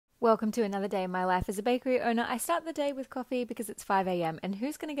Welcome to another day in my life as a bakery owner. I start the day with coffee because it's 5 a.m. and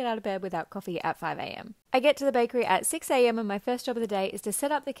who's going to get out of bed without coffee at 5 a.m.? I get to the bakery at 6 a.m. and my first job of the day is to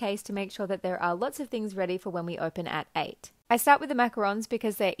set up the case to make sure that there are lots of things ready for when we open at 8. I start with the macarons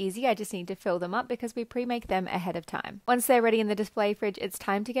because they're easy. I just need to fill them up because we pre-make them ahead of time. Once they're ready in the display fridge, it's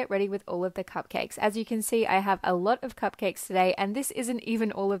time to get ready with all of the cupcakes. As you can see, I have a lot of cupcakes today, and this isn't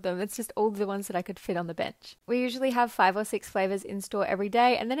even all of them. It's just all the ones that I could fit on the bench. We usually have 5 or 6 flavors in store every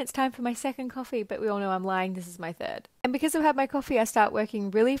day, and then it's time for my second coffee, but we all know I'm lying. This is my third. And because I've had my coffee, I start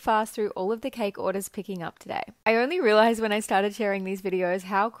working really fast through all of the cake orders picking up today. I only realized when I started sharing these videos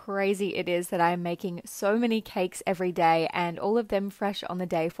how crazy it is that I am making so many cakes every day and all of them fresh on the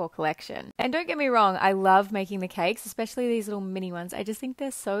day for collection. And don't get me wrong, I love making the cakes, especially these little mini ones. I just think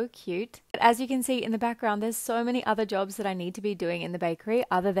they're so cute. But as you can see in the background, there's so many other jobs that I need to be doing in the bakery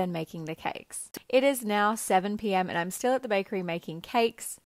other than making the cakes. It is now 7 p.m. and I'm still at the bakery making cakes.